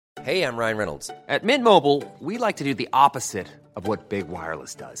Hey, I'm Ryan Reynolds. At Mint Mobile, we like to do the opposite of what Big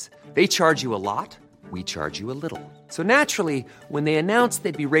Wireless does. They charge you a lot, we charge you a little. So naturally, when they announced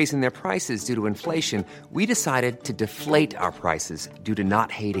they'd be raising their prices due to inflation, we decided to deflate our prices due to not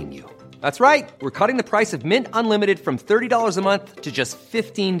hating you. That's right. We're cutting the price of Mint Unlimited from $30 a month to just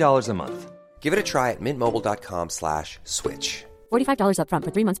 $15 a month. Give it a try at mintmobile.com/switch. $45 up front for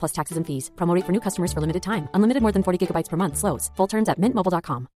 3 months plus taxes and fees. Promo rate for new customers for limited time. Unlimited more than 40 gigabytes per month. Slows full terms at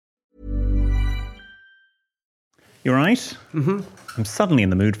mintmobile.com. You all right? Mm-hmm. I'm suddenly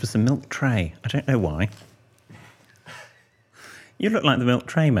in the mood for some milk tray. I don't know why. You look like the milk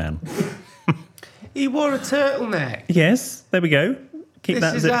tray man. He wore a turtleneck. Yes, there we go. Keep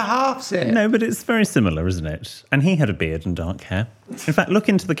This is a half set. No, but it's very similar, isn't it? And he had a beard and dark hair. In fact, look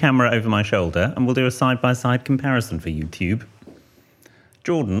into the camera over my shoulder and we'll do a side-by-side comparison for YouTube.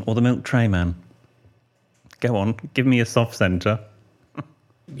 Jordan or the milk tray man? Go on, give me a soft centre.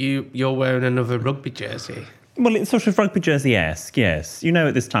 You're wearing another rugby jersey. Well, it's sort of rugby jersey-esque, yes. You know,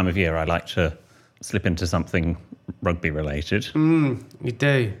 at this time of year, I like to slip into something rugby-related. You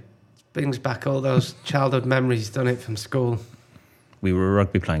do. Brings back all those childhood memories, done it, from school. We were a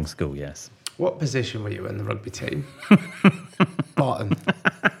rugby playing school, yes. What position were you in the rugby team? Bottom.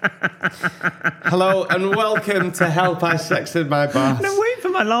 Hello and welcome to Help I Sexted My Boss. No, wait for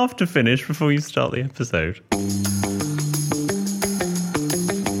my laugh to finish before you start the episode.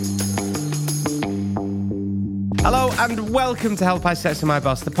 Hello and welcome to Help I Sexted My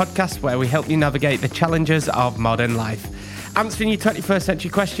Boss, the podcast where we help you navigate the challenges of modern life, answering your 21st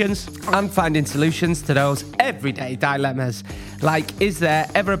century questions and finding solutions to those everyday dilemmas, like, is there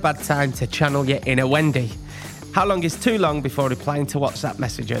ever a bad time to channel your inner Wendy? How long is too long before replying to WhatsApp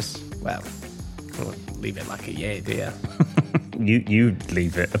messages? Well, leave it like a year, do you? You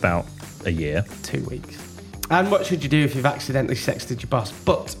leave it about a year. 2 weeks. And what should you do if you've accidentally sexted your boss?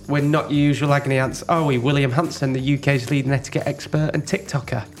 But we're not your usual agony ants, are we? William Hanson, the UK's leading etiquette expert and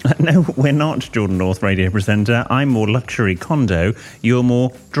TikToker. No, we're not, Jordan North radio presenter. I'm more luxury condo. You're more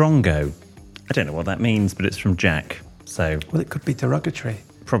drongo. I don't know what that means, but it's from Jack. So, Well, it could be derogatory.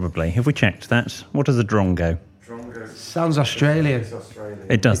 probably. Have we checked that? What is a drongo? Drongo. Sounds Australian. It's Australian.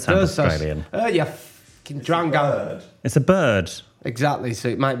 It does sound Does Australian. You fucking drongo. It's a bird. Exactly, so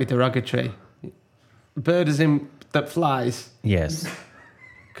it might be derogatory. Bird as in that flies. Yes.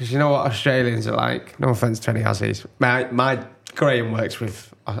 Because you know what Australians are like. No offence to any Aussies. My Graham works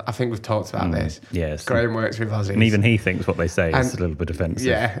with, I think we've talked about this. Yes. Graham works with Aussies. And even he thinks what they say is And- a little bit offensive.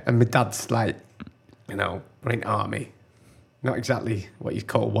 Yeah, and my dad's like, we're in army. Not exactly what you'd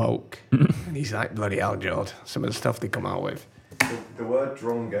call woke. And he's like, bloody hell, George. Some of the stuff they come out with. The word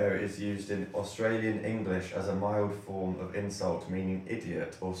drongo is used in Australian English as a mild form of insult meaning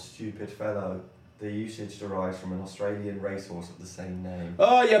idiot or stupid fellow. The usage derives from an Australian racehorse of the same name.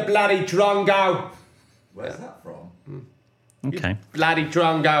 Oh, you bloody drongo. Where's that from? Okay. You bloody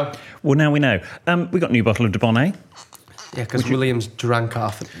drongo. Well, now we know. We got a new bottle of Dubonnet. Yeah, because William's drank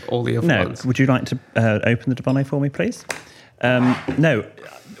off all the other No. ones. Would you like to open the Dubonnet for me, please? No.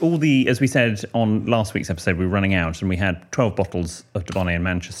 As we said on last week's episode, we were running out and we had 12 bottles of Dubonnet in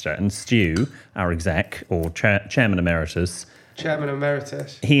Manchester. And Stu, our exec, or chairman emeritus, Chairman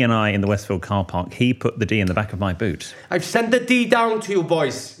Emeritus. he and I in the Westfield car park, he put the D in the back of my boot. I've sent the D down to you,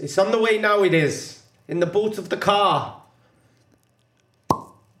 boys. It's on the way now, it is. In the boot of the car.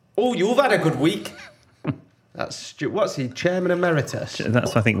 Oh, you've had a good week. That's what's he? Chairman Emeritus.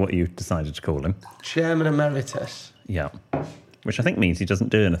 That's, I think, what you decided to call him. Chairman Emeritus. Yeah. Which I think means he doesn't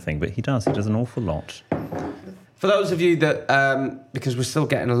do anything, but he does. He does an awful lot. For those of you that, because we're still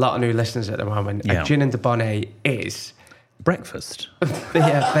getting a lot of new listeners at the moment, Yeah. a gin and Dubonnet is... Breakfast.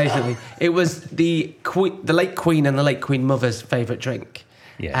 Yeah, basically. It was the late Queen and the late Queen Mother's favourite drink.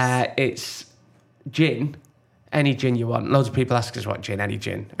 Yes. It's gin, any gin you want. Loads of people ask us what gin, any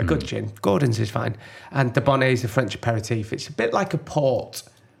gin. A good gin. Gordon's is fine. And Dubonnet is a French aperitif. It's a bit like a port.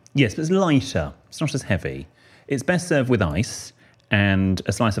 Yes, but it's lighter. It's not as heavy. It's best served with ice and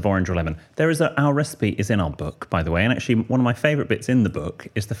a slice of orange or lemon. Our recipe is in our book, by the way, and actually one of my favourite bits in the book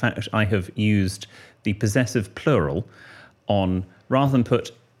is the fact that I have used the possessive plural on, rather than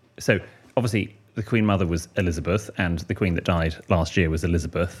put... So, obviously, the Queen Mother was Elizabeth, and the Queen that died last year was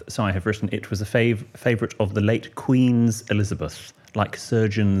Elizabeth, so I have written it was a favourite of the late Queen's Elizabeth, like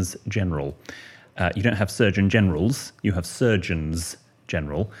Surgeons General. You don't have Surgeon Generals, you have Surgeons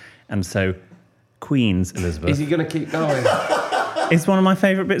General, and so Queen's Elizabeth... Is he going to keep going? It's one of my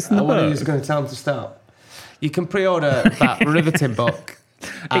favourite bits in the book. He's going to tell him to stop. You can pre-order that riveting book.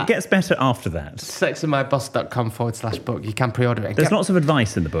 It gets better after that. sexandmyboss.com/book. You can pre-order it. There's lots of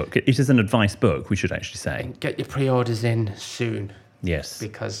advice in the book. It is an advice book, we should actually say. Get your pre-orders in soon. Yes.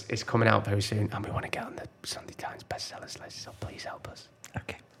 Because it's coming out very soon and we want to get on the Sunday Times bestsellers list, so please help us.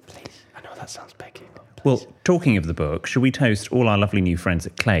 Okay. Please. I know that sounds begging, but please. Well, talking of the book, should we toast all our lovely new friends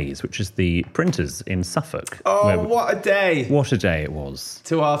at Clay's, which is the printers in Suffolk? What a day. What a day it was.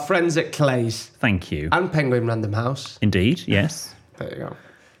 To our friends at Clay's. Thank you. And Penguin Random House. Indeed, yes. There you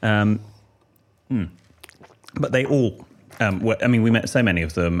go. But they all... we met so many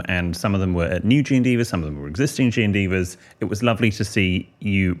of them, and some of them were at new G&Divas, some of them were existing G&Divas. It was lovely to see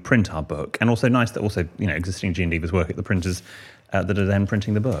you print our book, and also nice that also, existing G&Divas work at the printers that are then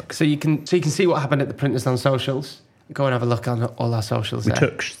printing the book. So you can see what happened at the printers on socials. Go and have a look on all our socials. We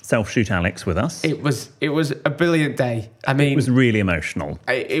took Self-Shoot Alex with us. It was a brilliant day. I mean, it was really emotional.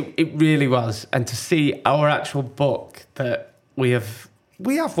 It really was, and to see our actual book that we have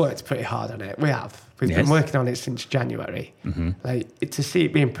worked pretty hard on it. We've been working on it since January. Mm-hmm. To see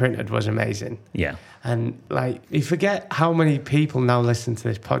it being printed was amazing. Yeah. And you forget how many people now listen to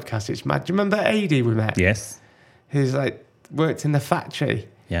this podcast. It's mad. Do you remember Adi we met? Yes. Who's worked in the factory.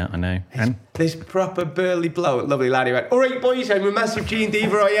 Yeah, I know. And this proper burly bloke, lovely lad, he went, all right, boys, I'm a massive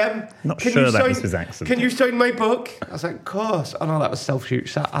G&Diva, I am. Not sure that was his accent. Can you sign my book? I was like, of course. Oh, no, that was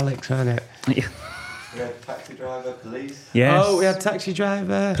Self-Shoot Alex, wasn't it? Yeah. We had taxi driver, police. Yes. Oh, we had taxi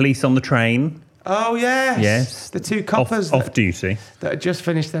driver. Police on the train. Oh, yes. Yes. The two coppers. Off duty. That had just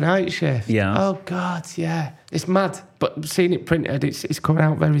finished their night shift. Yeah. Oh, God, yeah. It's mad. But seeing it printed, it's coming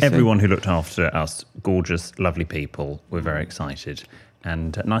out very soon. Everyone who looked after us, gorgeous, lovely people, were very excited.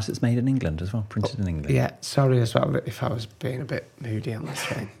 And nice it's made in England as well, printed in England. Yeah, sorry as well if I was being a bit moody on the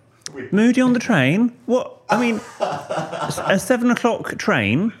train. Moody on the train? What? I mean, a 7 o'clock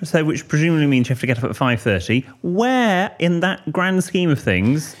train, so which presumably means you have to get up at 5:30. Where in that grand scheme of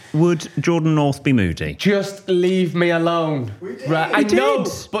things would Jordan North be moody? Just leave me alone. We did. Right, We I know,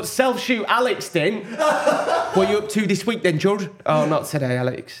 did. but Self-Shoot Alex didn't. What are you up to this week then, George? Oh, not today,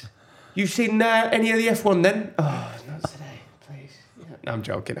 Alex. You seen any of the F1 then? Oh, not today, please. Yeah. No, I'm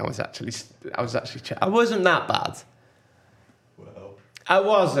joking. I was actually. I wasn't that bad. I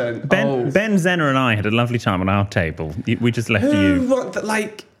wasn't. Ben Zenner and I had a lovely time on our table. We just left you.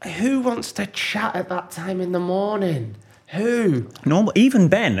 Who wants to chat at that time in the morning? Who? Normal. Even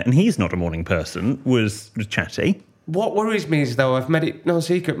Ben, and he's not a morning person, was chatty. What worries me is, though, I've made it no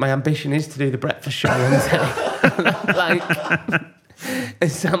secret, my ambition is to do the breakfast show one day.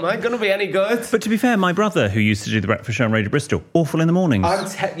 Am I going to be any good? But to be fair, my brother, who used to do the breakfast show on Radio Bristol, awful in the mornings.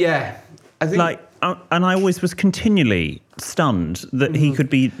 Yeah. I think... and I always was continually stunned that he could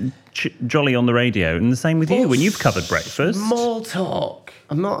be jolly on the radio, and the same with you when you've covered breakfast. Small talk.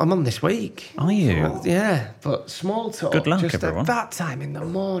 I'm on this week. Are you? Yeah, but small talk. Good luck, just everyone. At that time in the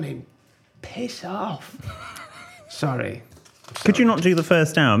morning. Piss off. Sorry. Could you not do the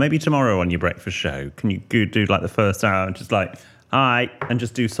first hour? Maybe tomorrow on your breakfast show. Can you do the first hour and just hi, and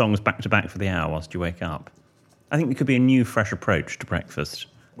just do songs back to back for the hour whilst you wake up? I think there could be a new, fresh approach to breakfast.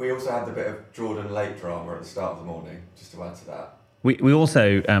 We also had the bit of Jordan late drama at the start of the morning, just to add to that. We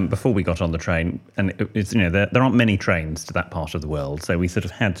also, before we got on the train, and it's there aren't many trains to that part of the world, so we sort of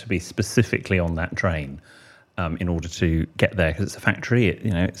had to be specifically on that train in order to get there, because it's a factory.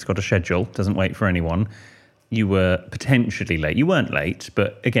 It's got a schedule, doesn't wait for anyone. You were potentially late. You weren't late,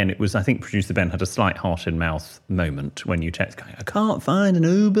 but again, it was, I think producer Ben had a slight heart-in-mouth moment when you text going, I can't find an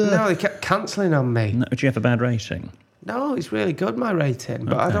Uber. No, they kept cancelling on me. No, do you have a bad rating? No, it's really good, my rating,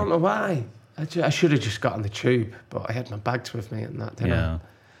 but I don't know why. I should have just got on the tube, but I had my bags with me and that, didn't I?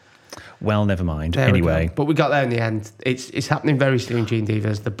 Well, never mind. There anyway. But we got there in the end. It's happening very soon,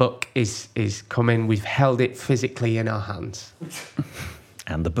 G&Divas. The book is coming. We've held it physically in our hands.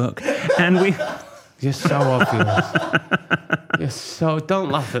 And the book. And we... You're so obvious. Don't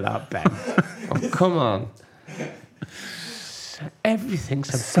laugh at that, Ben. Oh, come on.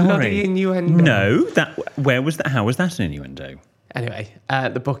 Everything's a bloody innuendo. No, where was that? How was that an innuendo? Anyway,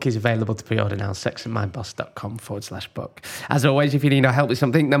 the book is available to pre-order now, sexandmyboss.com/book. As always, if you need our help with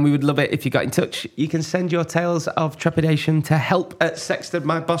something, then we would love it if you got in touch. You can send your tales of trepidation to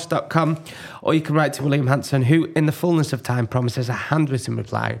help@sextedmyboss.com, or you can write to William Hanson, who, in the fullness of time, promises a handwritten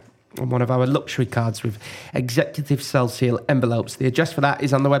reply on one of our luxury cards with executive seal envelopes. The address for that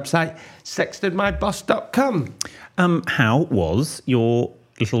is on the website, sextedmyboss.com. How was your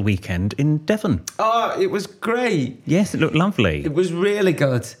little weekend in Devon? Oh, it was great. Yes, it looked lovely. It was really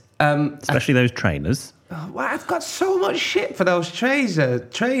good. Especially those trainers. Oh, well, I've got so much shit for those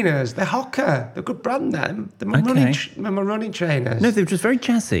trainers. They're Hocker. They're a good brand, them. They're my running trainers. No, they were just very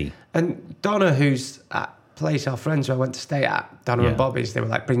jazzy. And Donna, who's at place our friends who I went to stay at, Donna and Bobby's, they were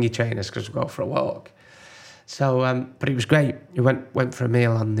like, bring your trainers because we'll go for a walk. So, but it was great. We went for a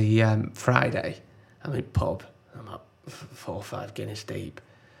meal on the Friday. I went pub. I'm like, 4 or 5 Guinness deep.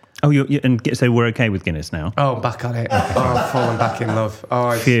 Oh, so we're okay with Guinness now? Oh, back on it. I've fallen back in love.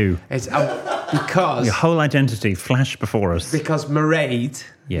 Oh, Phew. Because Your whole identity flashed before us. Because Mairead,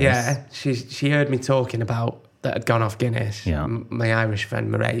 Yes. she heard me talking about that had gone off Guinness. Yeah. My Irish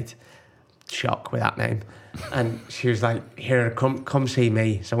friend Mairead, shock with that name. And she was like, here, come see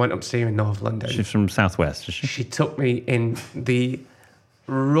me. So I went up to see her in North London. She's from Southwest, is she? She took me in the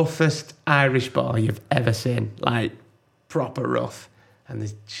roughest Irish bar you've ever seen, like proper rough. And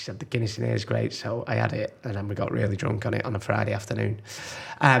she said the Guinness in here is great, so I had it, and then we got really drunk on it on a Friday afternoon.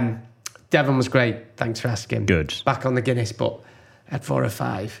 Devon was great, thanks for asking. Good. Back on the Guinness, but at 4 or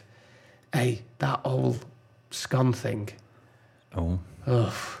 5, hey, that old scone thing. Oh.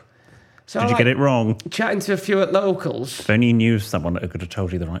 Ugh. So Did you get it wrong? Chatting to a few at locals, If only you knew someone that could have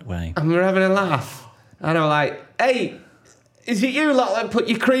told you the right way. and we were having a laugh. And I was like, hey, is it you lot that put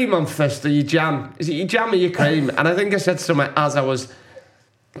your cream on first or your jam? Is it your jam or your cream? And I think I said something as I was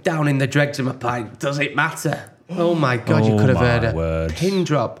down in the dregs of my pint. Does it matter? Oh my God, you Oh could have my heard a word. pin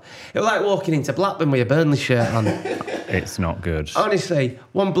drop. It was like walking into Blackburn with a Burnley shirt on. It's not good. Honestly,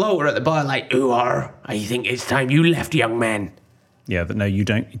 one bloke were at the bar like, "Who are? I think it's time you left, young man." Yeah, but no, you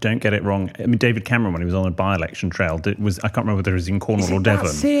don't get it wrong. I mean, David Cameron, when he was on a by-election trail, I can't remember whether it was in Cornwall or Devon.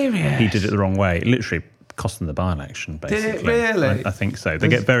 Serious? He did it the wrong way. It literally cost them the by-election, basically. Did it really? I think so. They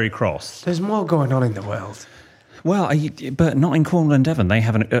get very cross. There's more going on in the world. Well, but not in Cornwall and Devon. They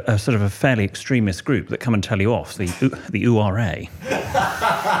have a sort of a fairly extremist group that come and tell you off, the URA.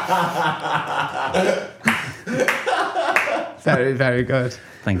 Very, very good.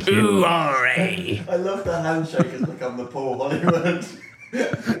 Thank you. URA. I love the handshake has become the Paul Hollywood.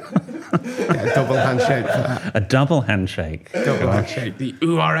 Yeah, double handshake for that. A double handshake. Double handshake. The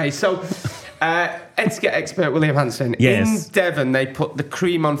URA. So, etiquette expert William Hanson. Yes. In Devon, they put the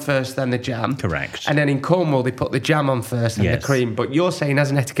cream on first, then the jam. Correct. And then in Cornwall, they put the jam on first and Yes. the cream. But you're saying,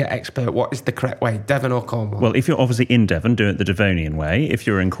 as an etiquette expert, what is the correct way, Devon or Cornwall? Well, if you're obviously in Devon, do it the Devonian way. If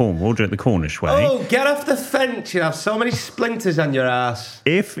you're in Cornwall, do it the Cornish way. oh, get off the fence. You have so many splinters on your ass.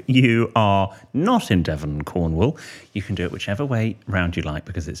 If you are not in Devon and Cornwall, you can do it whichever way round you like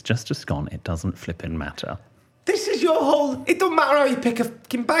because it's just a scone. It doesn't flipping matter. This is your whole... It doesn't matter how you pick a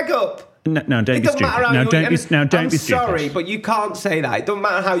fucking bag up. No, don't It be doesn't stupid. matter how No, you don't eat. be. No, don't I'm be stupid. sorry, but you can't say that. It doesn't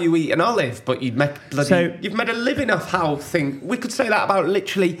matter how you eat an olive, but you've made you've made a living off how thing. We could say that about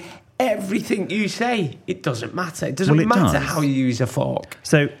literally everything you say. It doesn't matter. It doesn't Well, it matter does. how you use a fork.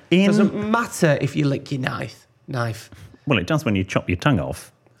 So It doesn't matter if you lick your knife. well, it does when you chop your tongue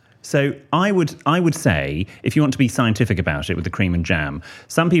off. So I would say, if you want to be scientific about it with the cream and jam,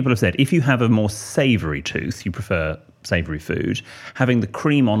 some people have said if you have a more savoury tooth, you prefer savoury food, having the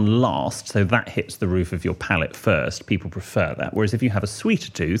cream on last, so that hits the roof of your palate first, people prefer that. Whereas if you have a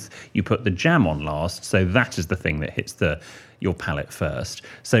sweeter tooth, you put the jam on last, so that is the thing that hits your palate first.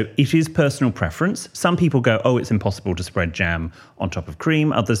 So it is personal preference. Some people go, oh, it's impossible to spread jam on top of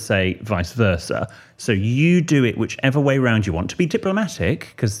cream. Others say vice versa. So you do it whichever way round you want. To be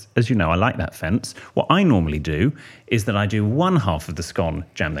diplomatic, because as you know, I like that fence, what I normally do is that I do one half of the scone,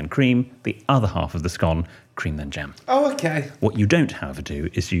 jam then cream, the other half of the scone, cream then jam. Oh, okay. What you don't, however, do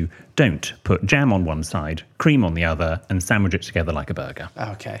is you don't put jam on one side, cream on the other, and sandwich it together like a burger.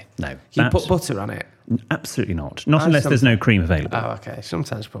 Okay. No. You put butter on it? Absolutely not. Not unless there's no cream available. Oh, okay.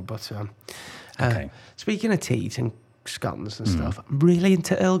 Sometimes put butter on. Okay. Speaking of teas and scones and stuff, I'm really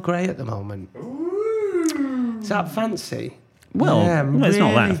into Earl Grey at the moment. Is that fancy? Well, Yeah, no, it's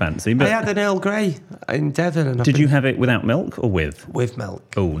not that really. fancy, but I had an Earl Grey in Devon. And did you have it without milk or with? with milk?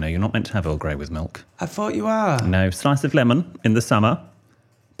 Oh, no, you're not meant to have Earl Grey with milk. I thought you are. No, slice of lemon in the summer,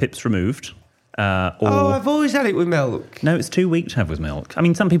 pips removed. Or I've always had it with milk. no, it's too weak to have with milk. I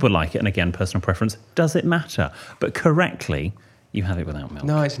mean, some people like it, and again, personal preference. Does it matter? But correctly, you have it without milk.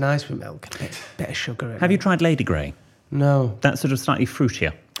 No, it's nice with milk. A bit of sugar in it. Have you tried Lady Grey? No. That's sort of slightly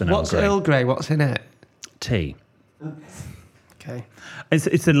fruitier than What's Earl Grey. Earl Grey? What's in it? Tea. Okay.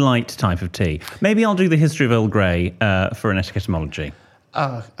 It's a light type of tea. Maybe I'll do the history of Earl Grey for an etymology,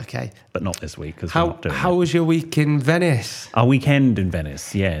 Oh, okay. but not this week because we're not doing How it. was your week in Venice? Our weekend in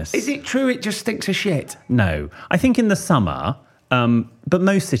Venice, yes. Is it true it just stinks of shit? No. I think in the summer, but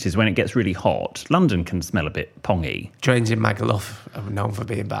most cities, when it gets really hot, London can smell a bit pongy. Trains in Magaluf are known for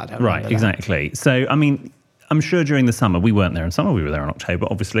being bad. I remember Right, that. exactly. So, I mean, I'm sure during the summer, we weren't there in summer, we were there in October,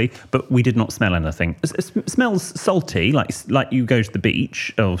 obviously, but we did not smell anything. It smells salty, like you go to the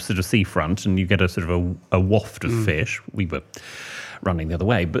beach or sort of seafront and you get a sort of a waft of fish. We were running the other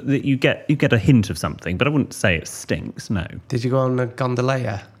way, but you get a hint of something, but I wouldn't say it stinks, no. Did you go on a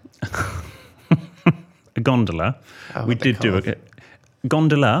gondola? A gondola. Oh, We what they did do call a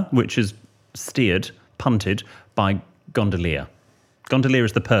gondola, which is steered, punted by Gondolier. Gondolier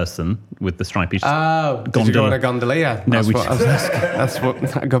is the person with the stripy... Oh, did you go on a gondolier? No, That's what I was asking. That's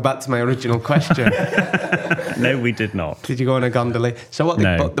what... I go back to my original question. No, we did not. Did you go on a gondolier? So what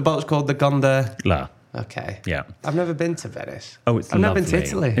the boat's called the gondola? Okay. Yeah. I've never been to Venice. Oh, it's I've lovely. never been to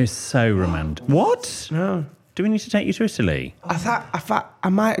Italy. It's so romantic. What? No. Do we need to take you to Italy? I thought I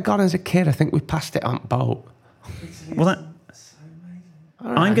might have gone as a kid. I think we passed it on boat. Well,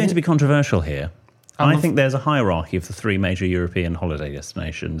 I'm going to be controversial here. I think there's a hierarchy of the 3 major European holiday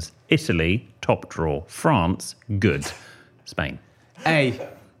destinations. Italy, top draw. France, good. Spain. Hey,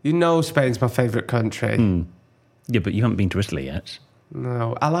 you know Spain's my favourite country. Yeah, but you haven't been to Italy yet.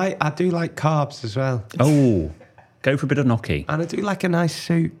 No, I do like carbs as well. Oh, go for a bit of gnocchi. And I do like a nice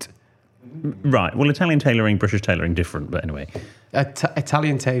suit. Right, well, Italian tailoring, British tailoring, different, but anyway.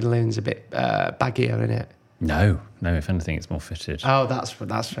 Italian tailoring's a bit baggier, isn't it? No, if anything, it's more fitted. Oh, that's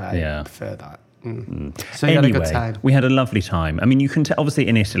right. Yeah. I prefer that. So you Anyway, had a good time. We had a lovely time. I mean, you can tell, obviously,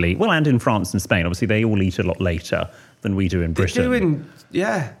 in Italy, well, and in France and Spain, obviously, they all eat a lot later than we do in Britain.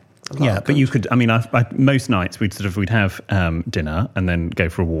 Yeah, but you could. I mean, most nights we'd have dinner and then go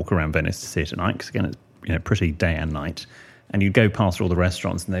for a walk around Venice to see it at night. Because again, it's pretty day and night. And you'd go past all the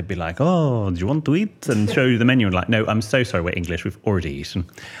restaurants and they'd be like, "Oh, do you want to eat?" And show you the menu and like, "No, I'm so sorry, we're English. We've already eaten."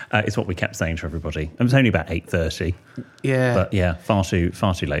 It's what we kept saying to everybody. It was only about 8:30. Yeah, but yeah, far too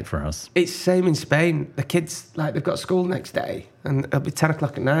late for us. It's the same in Spain. The kids they've got school next day and it'll be 10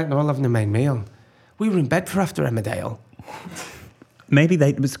 o'clock at night and they're all having the main meal. We were in bed for after Emmerdale. Maybe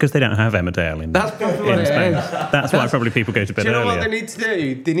it's because they don't have Emmerdale in That's probably what it Spain. is. That's why probably people go to bed earlier. Do you know earlier. what they need to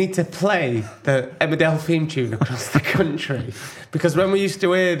do? They need to play the Emmerdale theme tune across the country. Because when we used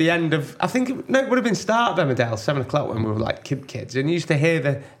to hear the end of... it would have been start of Emmerdale, 7 o'clock when we were like kids. And you used to hear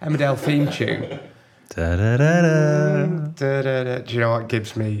the Emmerdale theme tune. Do you know what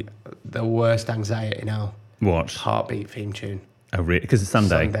gives me the worst anxiety now? What? Heartbeat theme tune. Oh, really? Because it's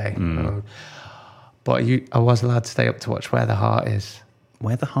Sunday. But I was allowed to stay up to watch Where the Heart Is.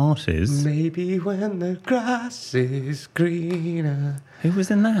 Where the Heart Is? Maybe when the grass is greener. Who was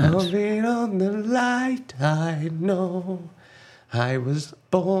in that? Only on the light I know. I was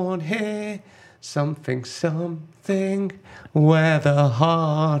born here. Something, where the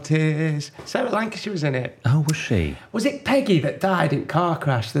heart is. Sarah Lancashire was in it. Oh, was she? Was it Peggy that died in car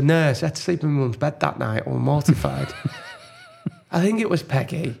crash? The nurse had to sleep in mum's bed that night, all mortified. I think it was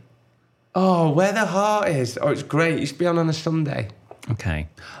Peggy. Oh, Where the Heart Is. Oh, it's great. It used to be on a Sunday. Okay.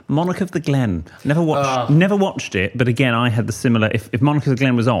 Monarch of the Glen. Never watched it, but again, I had the similar... If Monarch of the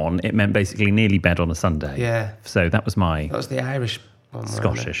Glen was on, it meant basically nearly bed on a Sunday. Yeah. So that was my... That was the Irish one.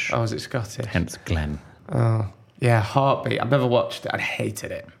 Scottish. Oh, was it Scottish? Hence Glen. Oh, yeah, Heartbeat. I've never watched it. I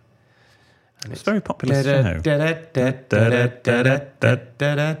hated it. And it's a very popular show.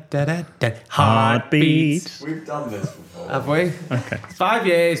 Heartbeat. We've done this before. Have we? Okay. 5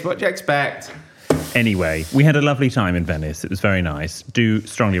 years. What do you expect? Anyway, we had a lovely time in Venice. It was very nice. Do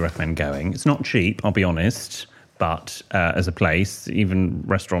strongly recommend going. It's not cheap, I'll be honest, but as a place, even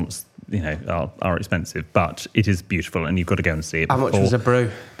restaurants, are expensive. But it is beautiful, and you've got to go and see it. How much was a brew?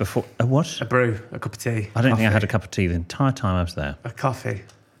 Before a what? A brew, a cup of tea. I don't think I had a cup of tea the entire time I was there. A coffee.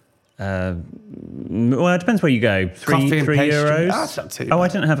 Well, it depends where you go. Coffee and €3. pastry. That's not too bad. I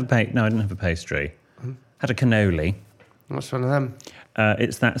didn't have I didn't have a pastry. Had a cannoli. What's one of them?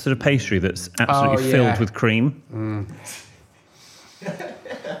 It's that sort of pastry that's absolutely filled with cream.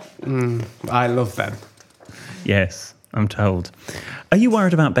 I love them. Yes, I'm told. Are you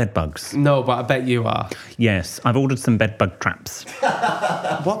worried about bed bugs? No, but I bet you are. Yes, I've ordered some bed bug traps.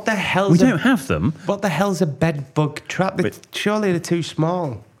 What the hell? We don't have them. What the hell's a bed bug trap? Surely they're too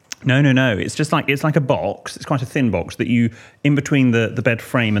small. No. It's just it's like a box. It's quite a thin box that you, in between the bed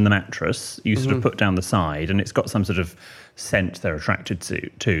frame and the mattress, you sort of put down the side, and it's got some sort of scent they're attracted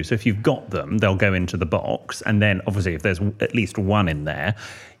to. So if you've got them, they'll go into the box, and then obviously if there's at least one in there,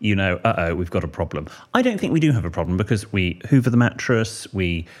 we've got a problem. I don't think we do have a problem because we hoover the mattress,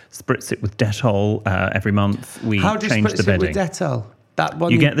 we spritz it with Dettol every month, we How do you change spritz the bedding. it with Dettol? That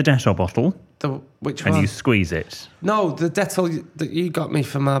one. You get the Dettol bottle. Which and one? you squeeze it. No, the Dettol that you got me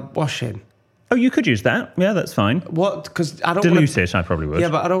for my washing. Oh, you could use that. Yeah, that's fine. What? Because I don't dilute it. I probably would. Yeah,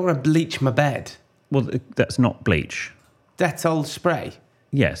 but I don't want to bleach my bed. Well, that's not bleach. Dettol spray.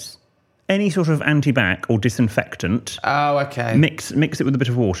 Yes. Any sort of antibac or disinfectant. Oh, okay. Mix it with a bit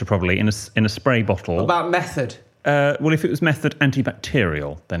of water, probably in a spray bottle. What about Method? Well, if it was Method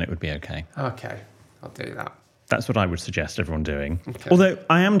antibacterial, then it would be okay. Okay, I'll do that. That's what I would suggest everyone doing. Okay. Although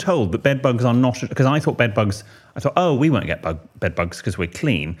I am told that bed bugs are not... Because I thought, we won't get bed bugs because we're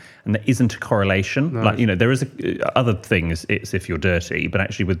clean. And there isn't a correlation. No. Like, there is other things, it's if you're dirty. But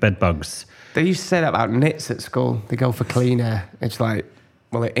actually with bed bugs... They used to say that about nits at school. They go for clean air. It's like,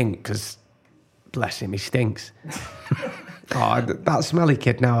 well, it ain't because, bless him, he stinks. That smelly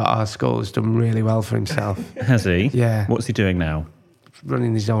kid now at our school has done really well for himself. Has he? Yeah. What's he doing now?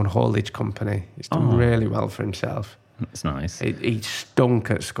 Running his own haulage company. He's done really well for himself. That's nice. He stunk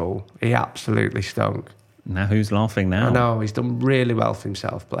at school. He absolutely stunk. Now who's laughing now? I know, he's done really well for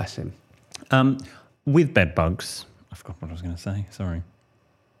himself, bless him. With bed bugs, I forgot what I was going to say, sorry.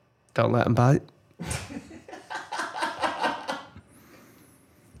 Don't let them bite.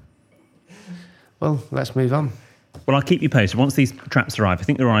 Well, let's move on. Well, I'll keep you posted. Once these traps arrive, I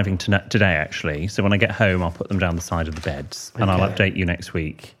think they're arriving today, actually. So when I get home, I'll put them down the side of the beds. And I'll update you next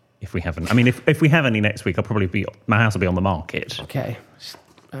week if we haven't. I mean, if we have any next week, my house will be on the market. Okay.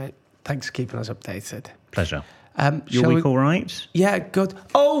 Right. Thanks for keeping us updated. Pleasure. Your week all right? Yeah, good.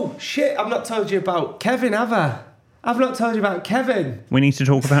 Oh, shit, I've not told you about Kevin, have I? I've not told you about Kevin. We need to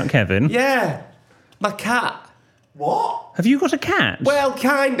talk about Kevin? Yeah. My cat. What? Have you got a cat? Well,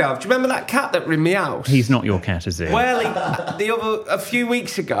 kind of. Do you remember that cat that ran me out? He's not your cat, is he? Well, a few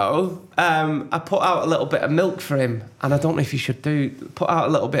weeks ago, I put out a little bit of milk for him, and I don't know if you should put out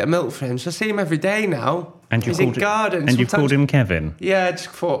a little bit of milk for him. So I see him every day now. And he's in garden. And you've called him Kevin? Yeah, I just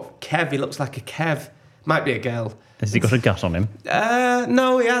thought Kev. He looks like a Kev. Might be a girl. Has he got a gut on him?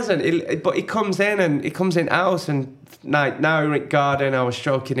 No, he hasn't. But he comes in house and now we're in garden. I was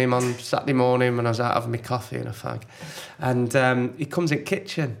stroking him on Saturday morning when I was out having my coffee and a fag. And he comes in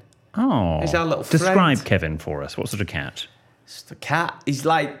kitchen. Oh. He's our little friend. Describe Kevin for us. What sort of cat? It's a cat.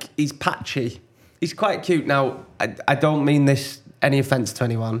 He's patchy. He's quite cute. Now, I don't mean this any offence to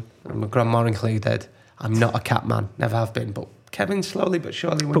anyone, and my grandma included. I'm not a cat man. Never have been. But Kevin slowly but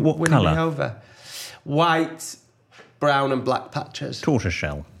surely winning me over. White, brown and black patches.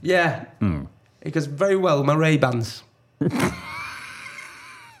 Tortoiseshell. Yeah. He goes very well with my Ray-Bans.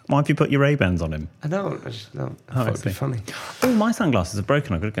 Why have you put your Ray-Bans on him? I don't. I thought it'd be funny. Oh, my sunglasses are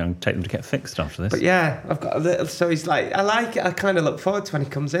broken. I've got to go and take them to get fixed after this. But yeah, I've got a little... So he's like, I like it. I kind of look forward to when he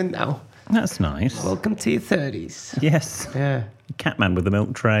comes in now. That's nice. Welcome to your 30s. Yes. Yeah. Catman with the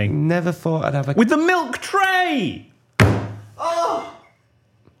milk tray. Never thought I'd have a... With the milk tray! Oh!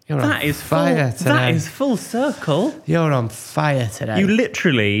 That is fire today. That is full circle. You're on fire today. You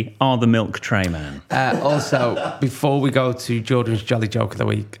literally are the milk tray man. Also, before we go to Jordan's Jolly Joke of the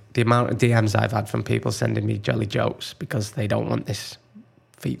Week, the amount of DMs I've had from people sending me jolly jokes because they don't want this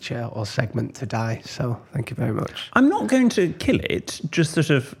feature or segment to die. So thank you very much. I'm not going to kill it, just sort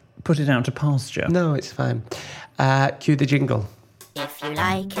of put it out to pasture. No, it's fine. Cue the jingle. If you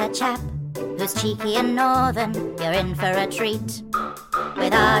like a chap who's cheeky and northern, you're in for a treat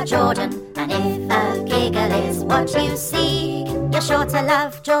with our Jordan. And if a giggle is what you seek, you're sure to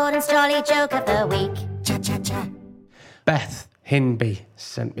love Jordan's Jolly Joke of the Week. Cha-cha-cha. Beth Hinby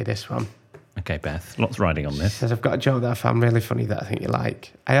sent me this one. Okay, Beth, lots riding on this. She says, I've got a joke that I found really funny that I think you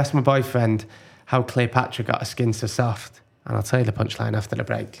like. I asked my boyfriend how Cleopatra got her skin so soft, and I'll tell you the punchline after the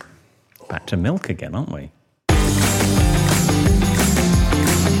break. Back to milk again, aren't we?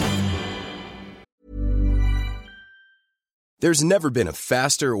 There's never been a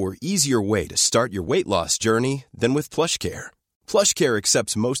faster or easier way to start your weight loss journey than with PlushCare. PlushCare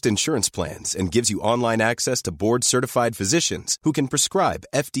accepts most insurance plans and gives you online access to board-certified physicians who can prescribe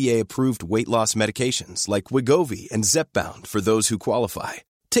FDA-approved weight loss medications like Wegovy and Zepbound for those who qualify.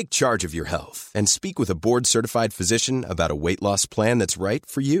 Take charge of your health and speak with a board-certified physician about a weight loss plan that's right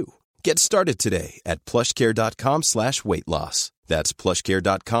for you. Get started today at plushcare.com/weight-loss. That's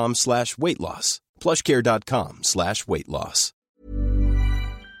plushcare.com/weight-loss. plushcare.com/weight-loss.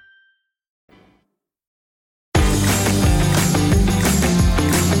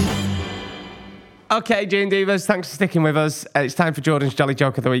 Okay, Jane Divas, thanks for sticking with us. It's time for Jordan's Jolly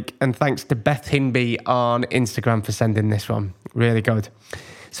Joke of the Week, and thanks to Beth Hinby on Instagram for sending this one. Really good.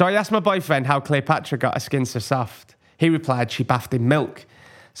 So I asked my boyfriend how Cleopatra got her skin so soft. He replied she bathed in milk.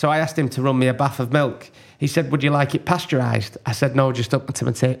 So I asked him to run me a bath of milk. He said, would you like it pasteurised? I said, no, just up to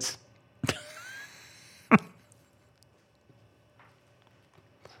my tits.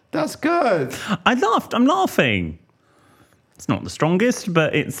 That's good. I laughed. I'm laughing. It's not the strongest,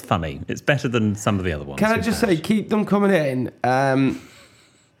 but it's funny. It's better than some of the other ones. Can I just say, keep them coming in,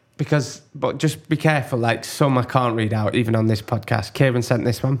 but just be careful. Like some I can't read out, even on this podcast. Kieran sent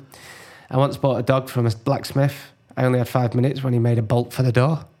this one. I once bought a dog from a blacksmith. I only had 5 minutes when he made a bolt for the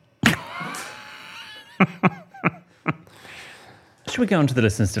door. Should we go on to the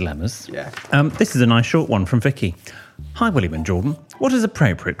listeners' dilemmas? Yeah. This is a nice short one from Vicky. Hi, William and Jordan. What is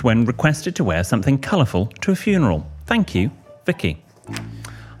appropriate when requested to wear something colourful to a funeral? Thank you, Vicky.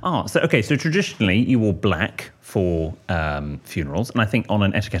 So traditionally you wore black for funerals, and I think on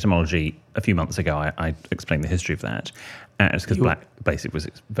an etiquetteology a few months ago I explained the history of that. It's because black basically was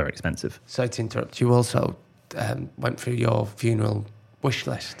very expensive. Sorry to interrupt. You also went through your funeral wish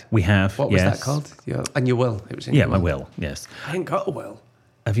list. We have. What was that called? And your will. It was in your my will. Yes. I ain't got a will.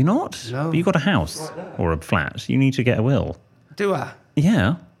 Have you not? No. But you got a house or a flat. You need to get a will. Do I?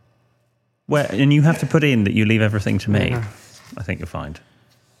 Yeah. And you have to put in that you leave everything to me. Yeah. I think you'll find.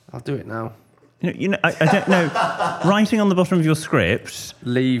 I'll do it now. I don't know. Writing on the bottom of your script.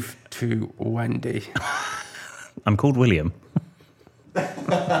 Leave to Wendy. I'm called William.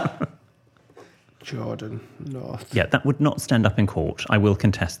 Jordan North. Yeah, that would not stand up in court. I will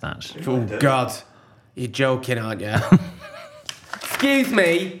contest that. Oh, God. You're joking, aren't you? Excuse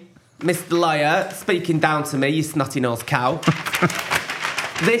me, Mr. Lawyer, speaking down to me, you snotty-nosed cow.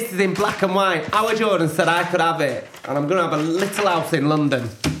 This is in black and white. Our Jordan said I could have it, and I'm going to have a little house in London.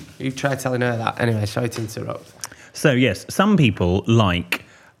 You try telling her that. Anyway, sorry to interrupt. So, yes, some people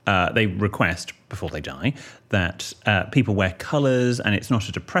they request before they die that people wear colours, and it's not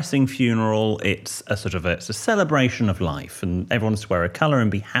a depressing funeral. It's a it's a celebration of life, and everyone's to wear a colour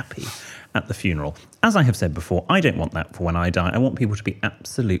and be happy at the funeral. As I have said before, I don't want that for when I die. I want people to be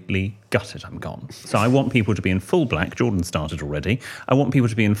absolutely gutted I'm gone. So I want people to be in full black. Jordan started already. I want people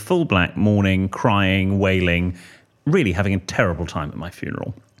to be in full black, mourning, crying, wailing, really having a terrible time at my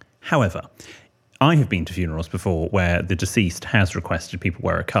funeral. However, I have been to funerals before where the deceased has requested people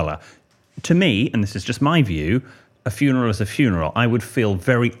wear a colour. To me, and this is just my view, a funeral is a funeral. I would feel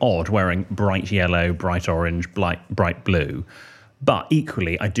very odd wearing bright yellow, bright orange, bright blue. But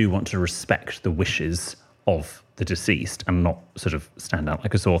equally, I do want to respect the wishes of the deceased and not stand out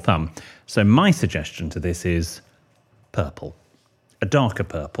like a sore thumb. So my suggestion to this is purple. A darker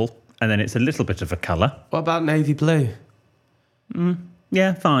purple, and then it's a little bit of a colour. What about navy blue?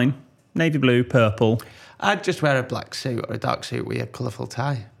 Yeah, fine. Navy blue, purple. I'd just wear a black suit or a dark suit with a colourful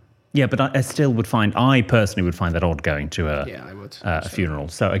tie. Yeah, but I personally would find that odd going to a funeral.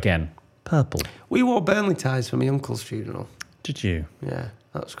 So again, purple. We wore Burnley ties for my uncle's funeral. Did you? Yeah,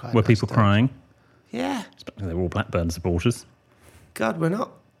 that was quite. Were people crying? Yeah. They were all Blackburn supporters. God, we're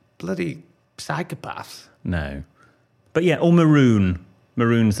not bloody psychopaths. No. But yeah, or maroon.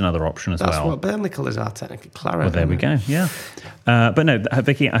 Maroon's another option as well. That's what Burnley colours are technically. Claret. Well, there we go, yeah. But no,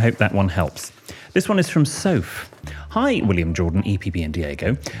 Vicky, I hope that one helps. This one is from Soph. Hi, William, Jordan, EPB and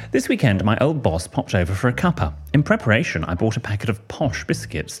Diego. This weekend, my old boss popped over for a cuppa. In preparation, I bought a packet of posh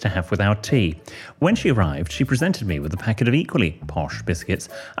biscuits to have with our tea. When she arrived, she presented me with a packet of equally posh biscuits,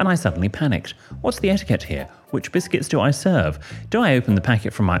 and I suddenly panicked. What's the etiquette here? Which biscuits do I serve? Do I open the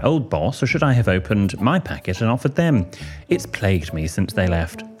packet from my old boss, or should I have opened my packet and offered them? It's plagued me since they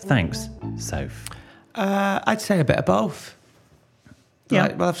left. Thanks, Soph. I'd say a bit of both. Yeah.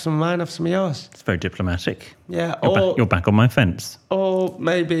 Like, we'll have some of mine, have some of yours. It's very diplomatic. Yeah. You're back on my fence. Or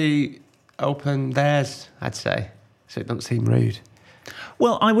maybe open theirs, I'd say, so it doesn't seem rude.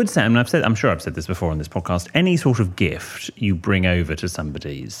 Well, I would say, I'm sure I've said this before on this podcast, any sort of gift you bring over to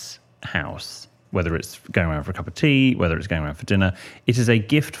somebody's house, whether it's going around for a cup of tea, whether it's going around for dinner, it is a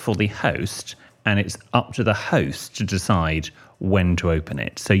gift for the host, and it's up to the host to decide when to open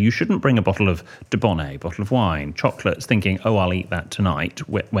it. So you shouldn't bring a bottle of Dubonnet, bottle of wine, chocolates, thinking, oh, I'll eat that tonight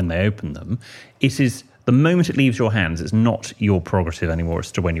when they open them. It is, the moment it leaves your hands, it's not your prerogative anymore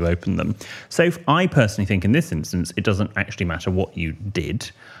as to when you open them. So I personally think in this instance, it doesn't actually matter what you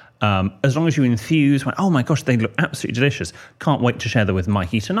did. As long as you enthuse, oh my gosh, they look absolutely delicious. Can't wait to share them with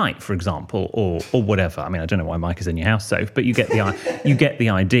Mikey tonight, for example, or whatever. I mean, I don't know why Mike is in your house, Soph, but you get the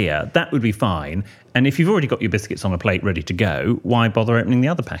idea. That would be fine. And if you've already got your biscuits on a plate ready to go, why bother opening the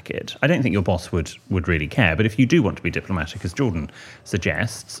other packet? I don't think your boss would really care. But if you do want to be diplomatic, as Jordan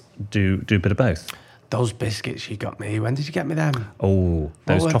suggests, do a bit of both. Those biscuits you got me, when did you get me them? Oh,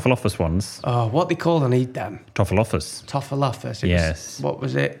 those Toffaloffers ones. Oh, what they call and eat them? Toffaloffers. Toffaloffers. Yes. What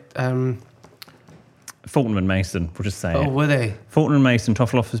was it? Fortnum and Mason, we'll just say it. Oh, were they? Fortnum and Mason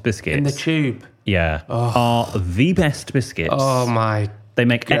Toffaloffers biscuits. In the tube? Yeah. Are the best biscuits. Oh, my They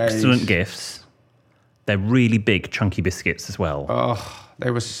make days. excellent gifts. They're really big, chunky biscuits as well. Oh,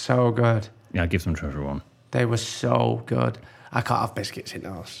 they were so good. Yeah, I give them to everyone. They were so good. I can't have biscuits in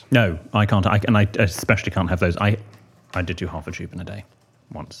those. No, I can't. And I especially can't have those. I did do half a tube in a day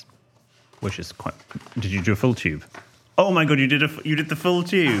once, which is quite... Did you do a full tube? Oh, my God, you did the full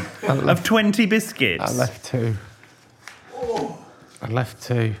tube of 20 biscuits. I left 2. I left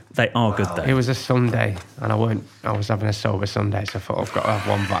 2. They are good, though. It was a Sunday, and I was having a sober Sunday, so I thought I've got to have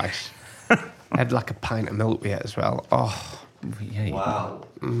one vice. I had like a pint of milk with it as well. Oh, Yeah, Wow.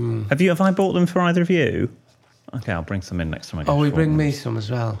 Have I bought them for either of you? Okay, I'll bring some in next time I go. oh, to we bring Schwartz. me some as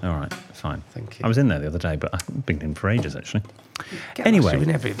well. All right, fine. Thank you. I was in there the other day, but I haven't been in for ages, actually. Get Anyway. in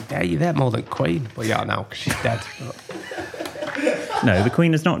every day. You're there more than Queen. Well, you are now because she's dead. But... No, the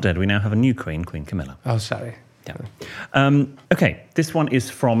Queen is not dead. We now have a new Queen, Queen Camilla. Oh, sorry. Yeah. Okay, this one is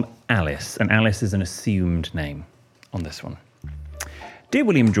from Alice, and Alice is an assumed name on this one. Dear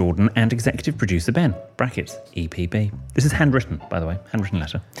William Jordan and executive producer Ben, brackets, EPB. This is handwritten, by the way, handwritten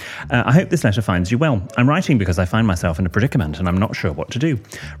letter. I hope this letter finds you well. I'm writing because I find myself in a predicament and I'm not sure what to do.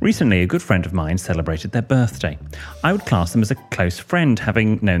 Recently, a good friend of mine celebrated their birthday. I would class them as a close friend,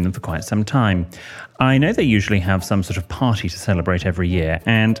 having known them for quite some time. I know they usually have some sort of party to celebrate every year,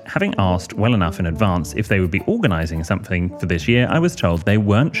 and having asked well enough in advance if they would be organising something for this year, I was told they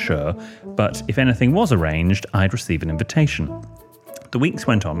weren't sure, but if anything was arranged, I'd receive an invitation. The weeks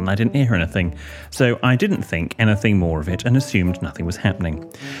went on and I didn't hear anything, so I didn't think anything more of it and assumed nothing was happening.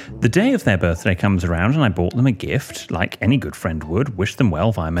 The day of their birthday comes around and I bought them a gift, like any good friend would, wished them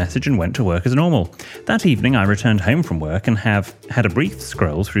well via message and went to work as normal. That evening I returned home from work and have had a brief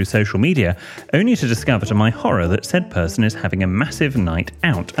scroll through social media, only to discover to my horror that said person is having a massive night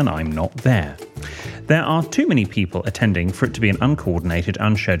out and I'm not there. There are too many people attending for it to be an uncoordinated,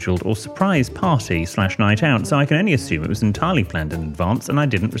 unscheduled or surprise party/night out, so I can only assume it was entirely planned in advance and I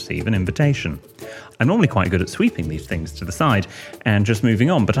didn't receive an invitation. I'm normally quite good at sweeping these things to the side and just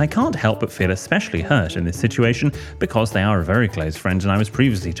moving on, but I can't help but feel especially hurt in this situation because they are a very close friend and I was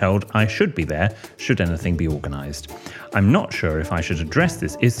previously told I should be there should anything be organised. I'm not sure if I should address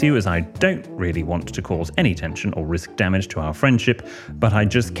this issue as I don't really want to cause any tension or risk damage to our friendship, but I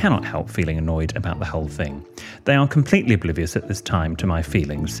just cannot help feeling annoyed about the whole thing. They are completely oblivious at this time to my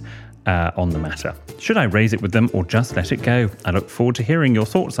feelings on the matter. Should I raise it with them or just let it go? I look forward to hearing your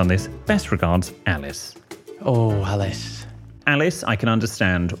thoughts on this. Best regards, Alice. Oh, Alice. Alice, I can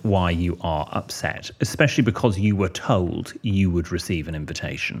understand why you are upset, especially because you were told you would receive an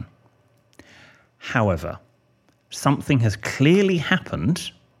invitation. However, something has clearly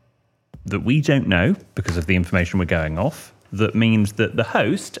happened that we don't know because of the information we're going off, that means that the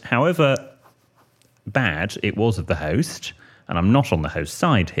host, however bad it was of the host, and I'm not on the host's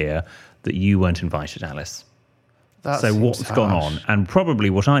side here, that you weren't invited, Alice. So what's gone on? And probably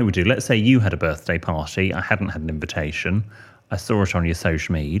what I would do, let's say you had a birthday party, I hadn't had an invitation, I saw it on your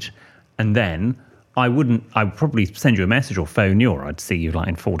social media, and then I would probably send you a message or phone you, or I'd see you like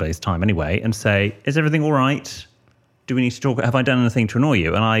in 4 days' time anyway, and say, is everything all right? Do we need to talk? Have I done anything to annoy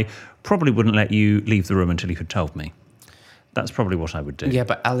you? And I probably wouldn't let you leave the room until you had told me. That's probably what I would do. Yeah,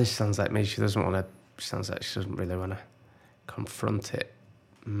 but Alice sounds like me. She doesn't want to. Sounds like she doesn't really want to confront it.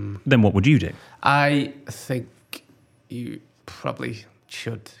 Then what would you do? I think you probably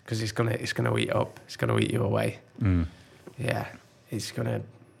should, because it's gonna eat up. It's gonna eat you away. Yeah, it's gonna.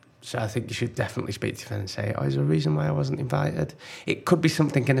 So I think you should definitely speak to them and say, "Oh, is there a reason why I wasn't invited?" It could be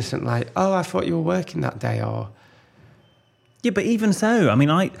something innocent like, "Oh, I thought you were working that day," or. Yeah, but even so, I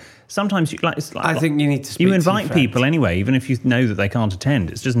mean, sometimes I think you need to speak you to invite your people friends. anyway, even if you know that they can't attend.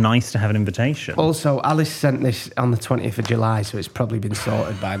 It's just nice to have an invitation. Also, Alice sent this on the 20th of July, so it's probably been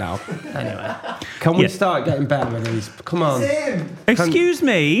sorted by now. Anyway, can we start getting better with these? Come on. Excuse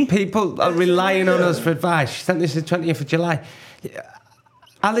me? People are relying on us for advice. She sent this the 20th of July.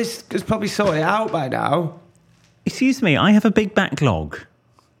 Alice has probably sorted it out by now. Excuse me, I have a big backlog.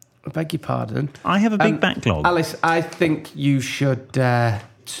 I beg your pardon. I have a big backlog. Alice, I think you should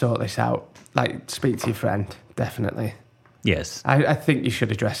sort this out. Like, speak to your friend, definitely. Yes. I think you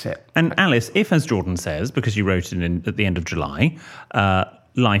should address it. And Alice, if, as Jordan says, because you wrote it in at the end of July,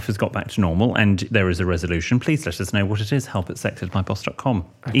 life has got back to normal and there is a resolution, please let us know what it is. help@sexedmyboss.com.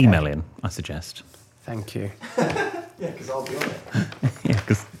 Okay. Email in, I suggest. Thank you. Yeah, because I'll be on it. Yeah,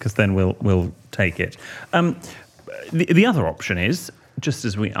 because then we'll take it. The other option is, just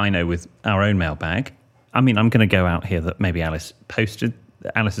as I know with our own mailbag, I mean, I'm going to go out here that maybe Alice's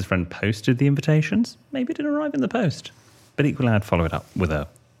friend posted the invitations. Maybe it didn't arrive in the post. But equally, I'd follow it up with a,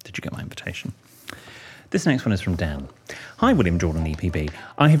 did you get my invitation? This next one is from Dan. Hi, William Jordan EPB.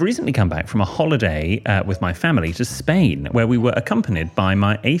 I have recently come back from a holiday with my family to Spain, where we were accompanied by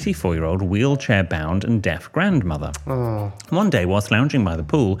my 84-year-old wheelchair-bound and deaf grandmother. Oh. One day, whilst lounging by the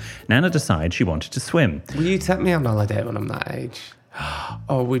pool, Nana decided she wanted to swim. Will you take me on holiday when I'm that age?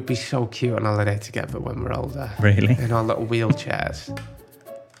 Oh, we'd be so cute on holiday together when we're older. Really? In our little wheelchairs.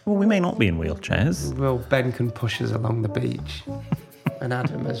 Well, we may not be in wheelchairs. Well, Ben can push us along the beach. And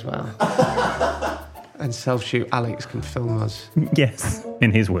Adam as well. And self-shoot Alex can film us. Yes,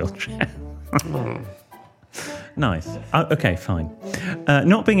 in his wheelchair. Nice. Okay, fine.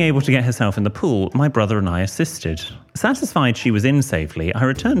 Not being able to get herself in the pool, my brother and I assisted. Satisfied she was in safely, I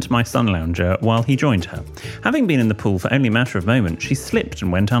returned to my sun lounger while he joined her. Having been in the pool for only a matter of moments, she slipped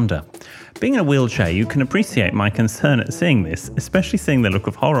and went under. Being in a wheelchair, you can appreciate my concern at seeing this, especially seeing the look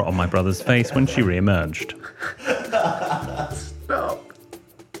of horror on my brother's face when she re-emerged. Stop.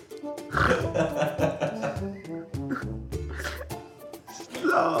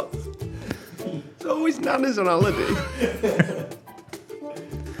 Stop. It's always Nana's on holiday.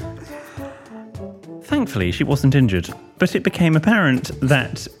 Thankfully, she wasn't injured, but it became apparent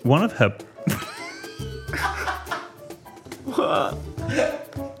that one of her... What?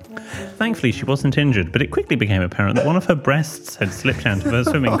 Thankfully, she wasn't injured, but it quickly became apparent that one of her breasts had slipped out of her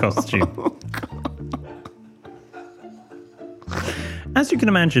swimming costume. As you can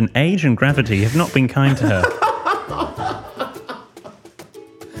imagine, age and gravity have not been kind to her.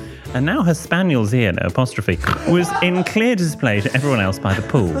 And now her Spaniel's ear, no apostrophe, was in clear display to everyone else by the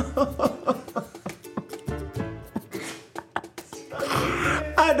pool.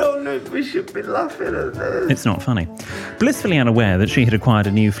 I don't know if we should be laughing at this. It's not funny. Blissfully unaware that she had acquired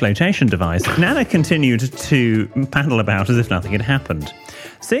a new flotation device, Nana continued to paddle about as if nothing had happened.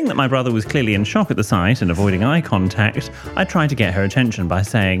 Seeing that my brother was clearly in shock at the sight and avoiding eye contact, I tried to get her attention by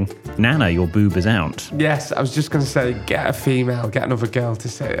saying, "Nana, your boob is out." Yes, I was just going to say, get a female, get another girl to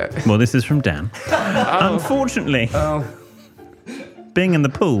say it. Well, this is from Dan. Unfortunately, being in the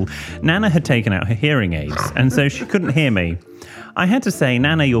pool, Nana had taken out her hearing aids, and so she couldn't hear me. I had to say,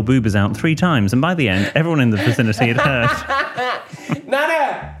 "Nana, your boob is out" 3 times, and by the end, everyone in the vicinity had heard.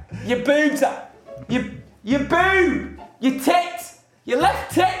 Nana, your boob's up. Your boob, your tits, your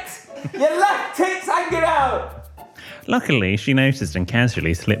left tits hanging out. Luckily, she noticed and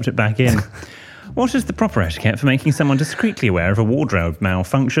casually slipped it back in. What is the proper etiquette for making someone discreetly aware of a wardrobe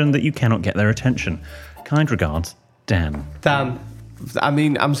malfunction that you cannot get their attention? Kind regards, Dan. Dan, I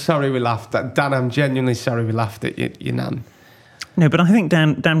mean, I'm sorry we laughed. Dan, I'm genuinely sorry we laughed at your nan. No, but I think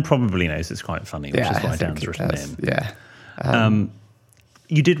Dan probably knows it's quite funny, which is why Dan's written in. Yeah.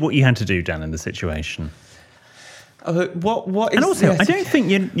 You did what you had to do, Dan, in the situation. What is and also, the I don't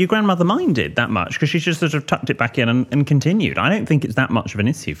think your grandmother minded that much because she just sort of tucked it back in and continued. I don't think it's that much of an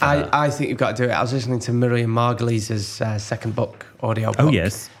issue for her. I think you've got to do it. I was listening to Miriam Margolyes's second book, audio book. Oh,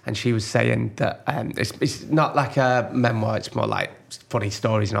 yes. And she was saying that it's not like a memoir, it's more like funny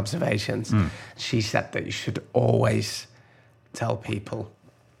stories and observations. She said that you should always tell people.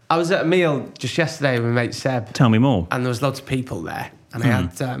 I was at a meal just yesterday with my mate Seb. Tell me more. And there was loads of people there. And I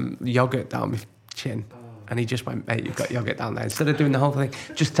had yoghurt down my chin. And he just went, "Mate, you've got yoghurt down there." Instead of doing the whole thing,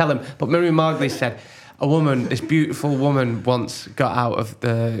 just tell him. But Miriam Margolyes said, this beautiful woman once got out of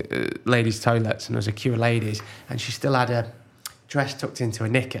the ladies' toilets and there was a queue of ladies and she still had a dress tucked into her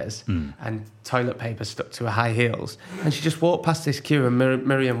knickers and toilet paper stuck to her high heels. And she just walked past this queue and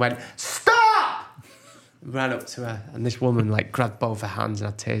Miriam went, "Stop!" Ran up to her and this woman grabbed both her hands and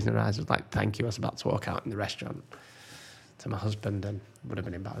had tears in her eyes. Was like, "Thank you." I was about to walk out in the restaurant to my husband and would have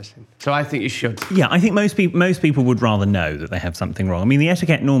been embarrassing. So I think you should. Yeah, I think most people would rather know that they have something wrong. I mean, the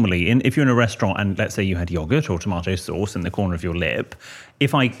etiquette normally, if you're in a restaurant and let's say you had yogurt or tomato sauce in the corner of your lip,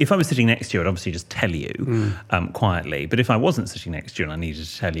 if I was sitting next to you, I'd obviously just tell you quietly. But if I wasn't sitting next to you and I needed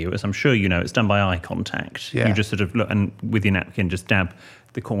to tell you, as I'm sure you know, it's done by eye contact. Yeah. You just sort of look and with your napkin just dab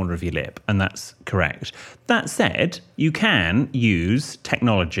the corner of your lip, and that's correct. That said, you can use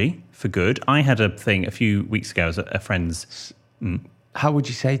technology for good. I had a thing a few weeks ago as a friend's... How would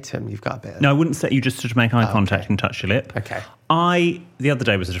you say to him, "You've got a bit of..." No, I wouldn't say. You just sort of make eye contact and touch your lip. Okay. The other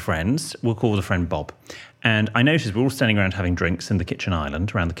day was at a friend's. We'll call the friend Bob. And I noticed we're all standing around having drinks in the kitchen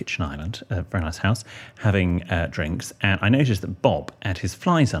island, around the kitchen island, a very nice house, having drinks. And I noticed that Bob had his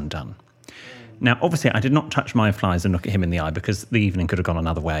flies undone. Now, obviously, I did not touch my flies and look at him in the eye because the evening could have gone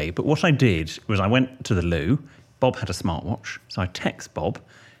another way. But what I did was I went to the loo. Bob had a smartwatch. So I text Bob.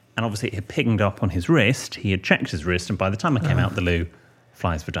 And obviously, it had pinged up on his wrist. He had checked his wrist. And by the time I came out the loo,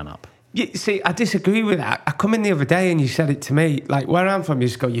 flies were done up. You see, I disagree with that. I come in the other day and you said it to me. Where I'm from, you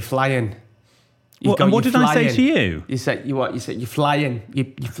just go, "You're flying." And what did I say to you? You said, You said, "You're flying.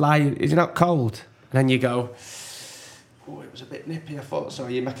 You're flying. Is it not cold?" And then you go, "Oh, it was a bit nippy, I thought." So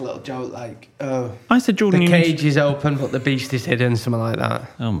you make a little joke "Oh, I said, Jordan, the cage is open, but the beast is hidden," something like that.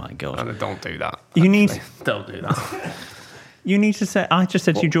 Oh, my God. And don't do that. Don't do that. You need to say, I just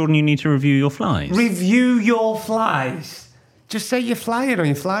said to you, Jordan, you need to review your flies. Review your flies? Just say you're flying or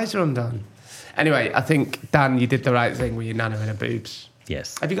your flies are undone. Anyway, I think, Dan, you did the right thing with your nana and her boobs.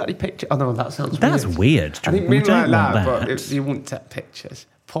 Yes. Have you got any pictures? Oh, no, that sounds weird. That's weird. I didn't mean like that, but you wouldn't take pictures.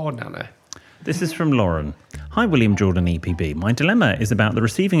 Poor nana. This is from Lauren. Hi, William Jordan EPB. My dilemma is about the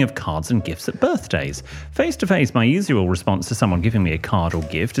receiving of cards and gifts at birthdays. Face to face, my usual response to someone giving me a card or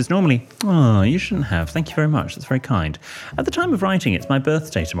gift is normally, "Oh, you shouldn't have. Thank you very much. That's very kind." At the time of writing, it's my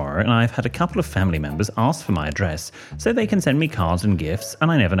birthday tomorrow, and I've had a couple of family members ask for my address so they can send me cards and gifts, and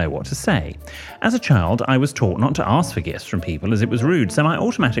I never know what to say. As a child, I was taught not to ask for gifts from people as it was rude, so my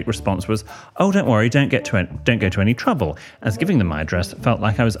automatic response was, "Oh, don't worry, don't go to any trouble," as giving them my address felt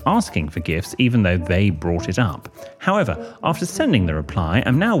like I was asking for gifts even though they brought it up. However, after sending the reply,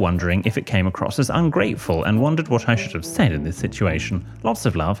 I'm now wondering if it came across as ungrateful and wondered what I should have said in this situation. Lots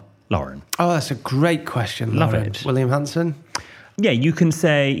of love, Lauren. Oh, that's a great question, Love Lauren. it. William Hanson? Yeah, you can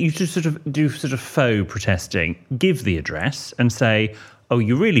say, you just sort of do sort of faux protesting, give the address and say, "Oh,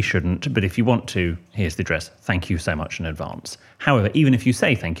 you really shouldn't, but if you want to, here's the address. Thank you so much in advance." However, even if you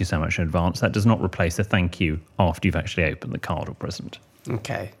say thank you so much in advance, that does not replace a thank you after you've actually opened the card or present.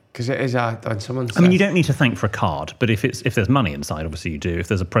 Okay. Because it is hard when someone says... I mean, you don't need to thank for a card, but if there's money inside, obviously you do. If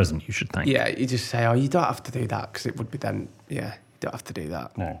there's a present, you should thank. Yeah, you just say, "Oh, you don't have to do that," because it would be then, yeah, you don't have to do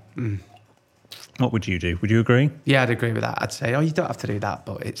that. No. What would you do? Would you agree? Yeah, I'd agree with that. I'd say, "Oh, you don't have to do that,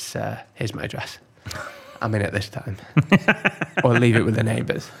 but it's here's my address. I'm in at this time." Or leave it with the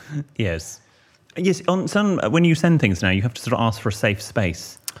neighbours. Yes. Yes, on some, when you send things now, you have to sort of ask for a safe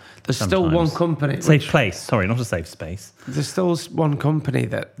space. There's still one company... Safe place, sorry, not a safe space. There's still one company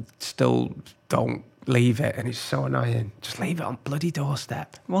that still don't leave it, and it's so annoying. Just leave it on bloody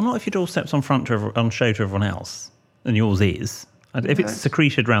doorstep. Well, not if your doorstep's on show to everyone else, and yours is. If it's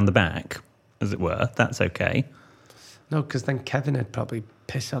secreted round the back, as it were, that's okay. No, because then Kevin would probably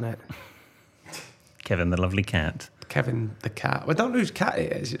piss on it. Kevin, the lovely cat. Kevin, the cat. Well, I don't know whose cat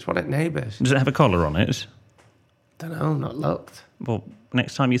it is. It's one of neighbours. Does it have a collar on it? Don't know, not looked. Well,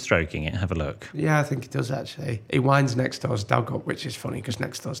 next time you're stroking it, have a look. Yeah, I think it does, actually. He winds next door's dog up, which is funny, because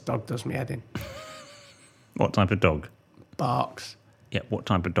next door's dog does me head in. What type of dog? Barks. Yeah, what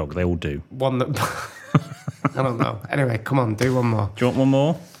type of dog? They all do. One that... I don't know. Anyway, come on, do one more. Do you want one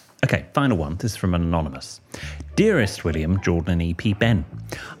more? Okay, final one. This is from an anonymous. Dearest William, Jordan and EP Ben,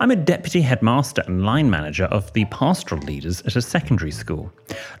 I'm a deputy headmaster and line manager of the pastoral leaders at a secondary school.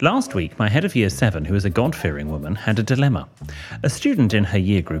 Last week, my head of year 7, who is a God-fearing woman, had a dilemma. A student in her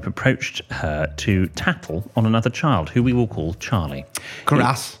year group approached her to tattle on another child, who we will call Charlie.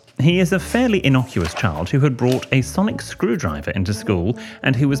 Grass. He is a fairly innocuous child who had brought a sonic screwdriver into school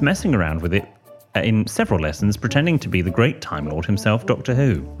and who was messing around with it in several lessons, pretending to be the great Time Lord himself, Doctor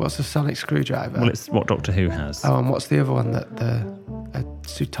Who. What's a sonic screwdriver? Well, it's what Doctor Who has. Oh, and what's the other one? A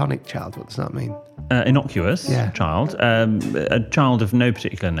sutonic child. What does that mean? Innocuous child. A child of no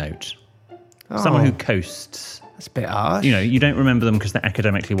particular note. Someone who coasts. That's a bit harsh. You know, you don't remember them because they're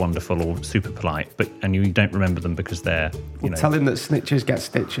academically wonderful or super polite, and you don't remember them because they're, Tell him that snitches get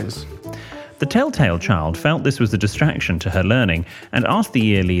stitches. The telltale child felt this was a distraction to her learning and asked the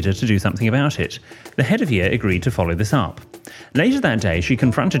year leader to do something about it. The head of year agreed to follow this up. Later that day, she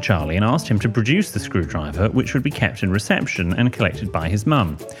confronted Charlie and asked him to produce the screwdriver, which would be kept in reception and collected by his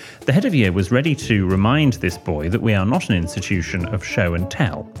mum. The head of year was ready to remind this boy that we are not an institution of show and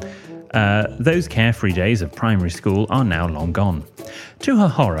tell. Those carefree days of primary school are now long gone. To her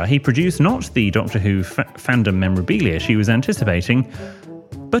horror, he produced not the Doctor Who fandom memorabilia she was anticipating,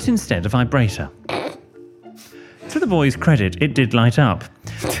 but instead a vibrator. To the boy's credit, it did light up.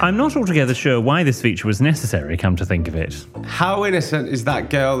 I'm not altogether sure why this feature was necessary, come to think of it. How innocent is that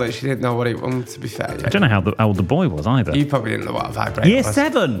girl that she didn't know what it was, to be fair? I don't know how old the boy was either. You probably didn't know what a vibrator was. Year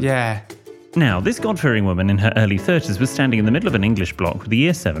 7! Yeah. Now, this God-fearing woman in her early 30s was standing in the middle of an English block with the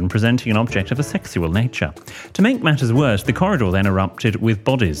Year 7 presenting an object of a sexual nature. To make matters worse, the corridor then erupted with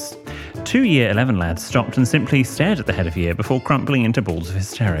bodies. 2 Year 11 lads stopped and simply stared at the head of year before crumpling into balls of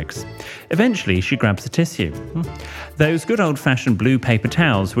hysterics. Eventually, she grabs a tissue. Those good old-fashioned blue paper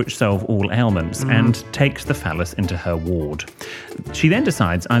towels which solve all ailments and takes the phallus into her ward. She then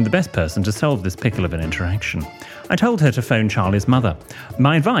decides I'm the best person to solve this pickle of an interaction. I told her to phone Charlie's mother.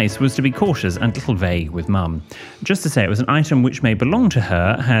 My advice was to be cautious and a little vague with Mum. Just to say it was an item which may belong to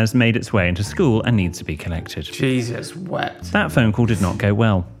her, has made its way into school and needs to be collected. Jesus wept. That phone call did not go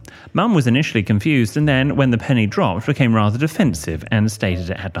well. Mum was initially confused and then, when the penny dropped, became rather defensive and stated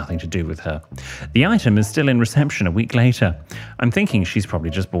it had nothing to do with her. The item is still in reception a week later. I'm thinking she's probably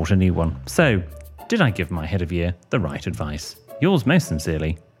just bought a new one. So, did I give my head of year the right advice? Yours most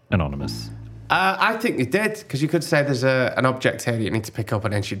sincerely, Anonymous. I think you did, because you could say there's an object here that you need to pick up,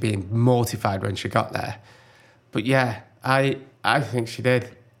 and then she'd be mortified when she got there. But yeah, I think she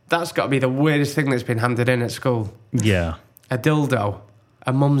did. That's got to be the weirdest thing that's been handed in at school. Yeah. A dildo.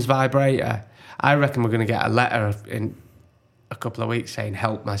 A mum's vibrator. I reckon we're going to get a letter in a couple of weeks saying,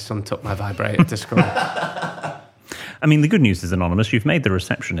 help, my son took my vibrator to school. I mean, the good news is, Anonymous, you've made the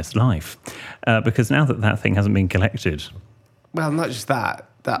receptionist life. Because now that thing hasn't been collected... Well, not just that.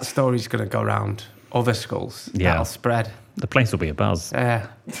 That story's going to go around other schools. Yeah. That'll spread. The place will be a buzz. Yeah.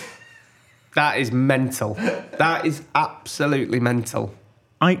 That is mental. That is absolutely mental.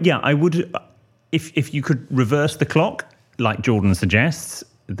 I would... If you could reverse the clock, like Jordan suggests,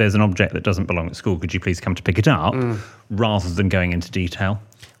 there's an object that doesn't belong at school, could you please come to pick it up, rather than going into detail?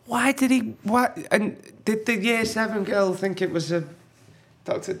 Why did he... And did the Year 7 girl think it was a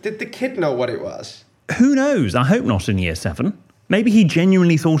doctor? Did the kid know what it was? Who knows? I hope not in Year 7. Maybe he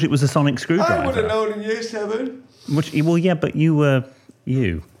genuinely thought it was a sonic screwdriver. I would have known in Year 7. Well, yeah, but you were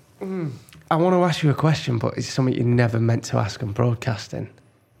you. I want to ask you a question, but it's something you never meant to ask on broadcasting.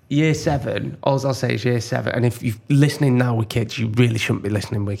 Year 7, all I'll say is Year 7. And if you're listening now with kids, you really shouldn't be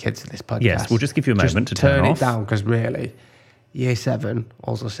listening with kids to this podcast. Yes, we'll just give you a moment to turn it off. down, because really, Year 7,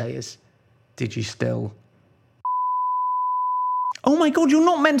 all I'll say is, did you still... Oh my God, you're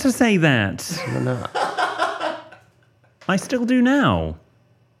not meant to say that. No. I still do now.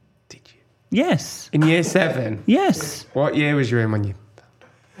 Did you? Yes. In Year 7? Yes. What year was you in when you...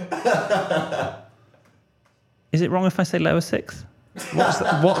 Is it wrong if I say lower 6th?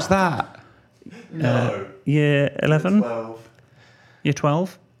 What's that? No. Year 11? 12. Year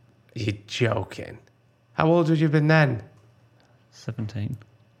 12? You're joking. How old would you have been then? 17.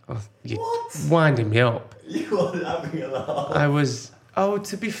 Oh, you're winding me up. You are having a laugh. I was... Oh,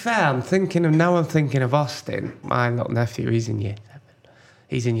 to be fair, I'm thinking of Austin. My little nephew, he's in Year 7.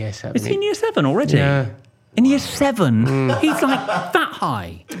 He's in Year 7. Is he in Year 7 already? Yeah. In Year 7? He's like that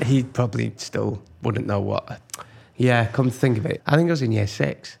high. He probably still wouldn't know what... Yeah, come to think of it. I think I was in Year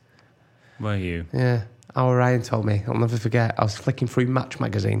 6. Were you? Yeah. Our Ryan told me. I'll never forget. I was flicking through Match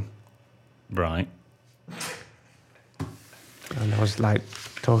magazine. Right. And I was like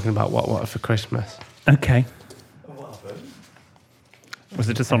talking about what I wanted for Christmas. Okay. What happened? Was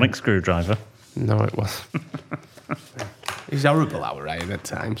it a sonic screwdriver? No, it was. He's horrible, our Ryan, at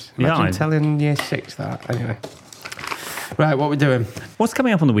times. Yeah, Imagine telling Year 6 that. Anyway. Right, what are we doing? What's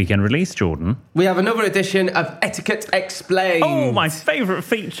coming up on the weekend release, Jordan? We have another edition of Etiquette Explained. Oh, my favourite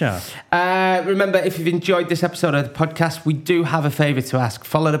feature. Remember, if you've enjoyed this episode of the podcast, we do have a favour to ask.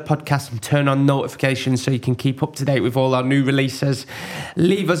 Follow the podcast and turn on notifications so you can keep up to date with all our new releases.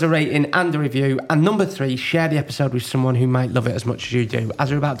 Leave us a rating and a review. And number 3, share the episode with someone who might love it as much as you do.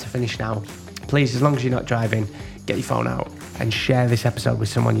 As we're about to finish now, please, as long as you're not driving, get your phone out and share this episode with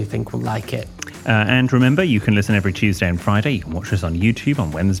someone you think will like it. And remember, you can listen every Tuesday and Friday. You can watch us on YouTube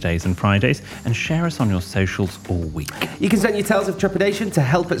on Wednesdays and Fridays and share us on your socials all week. You can send your tales of trepidation to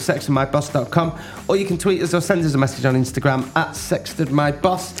help@sextedmyboss.com, or you can tweet us or send us a message on Instagram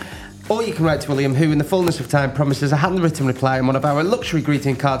 @sextedmyboss. Or you can write to William, who in the fullness of time promises a handwritten reply on one of our luxury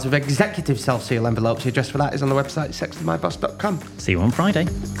greeting cards with executive self-seal envelopes. The address for that is on the website sextedmyboss.com. See you on Friday.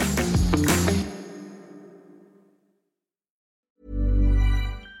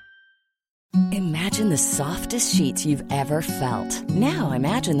 Imagine the softest sheets you've ever felt. Now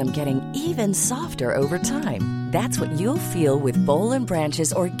imagine them getting even softer over time. That's what you'll feel with Boll &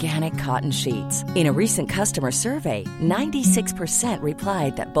 Branch's organic cotton sheets. In a recent customer survey, 96%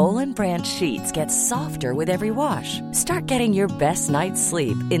 replied that Boll & Branch sheets get softer with every wash. Start getting your best night's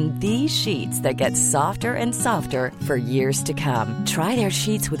sleep in these sheets that get softer and softer for years to come. Try their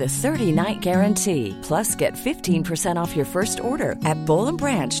sheets with a 30-night guarantee. Plus, get 15% off your first order at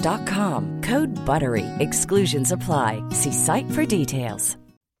bollandbranch.com. Code BUTTERY. Exclusions apply. See site for details.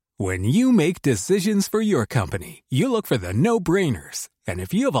 When you make decisions for your company, you look for the no-brainers. And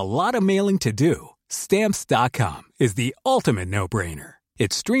if you have a lot of mailing to do, Stamps.com is the ultimate no-brainer.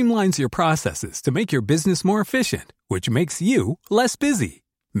 It streamlines your processes to make your business more efficient, which makes you less busy.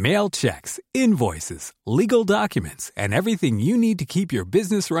 Mail checks, invoices, legal documents, and everything you need to keep your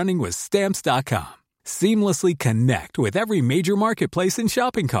business running with Stamps.com. Seamlessly connect with every major marketplace and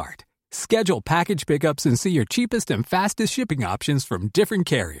shopping cart. Schedule package pickups and see your cheapest and fastest shipping options from different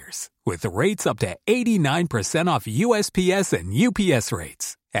carriers, with rates up to 89% off USPS and UPS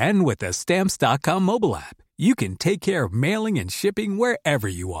rates. And with the Stamps.com mobile app, you can take care of mailing and shipping wherever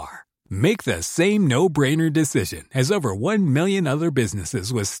you are. Make the same no-brainer decision as over 1 million other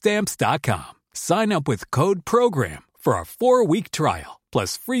businesses with Stamps.com. Sign up with code PROGRAM for a 4-week trial,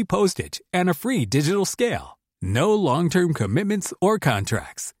 plus free postage and a free digital scale. No long-term commitments or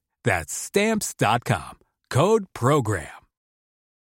contracts. That's Stamps.com. Code PROGRAM.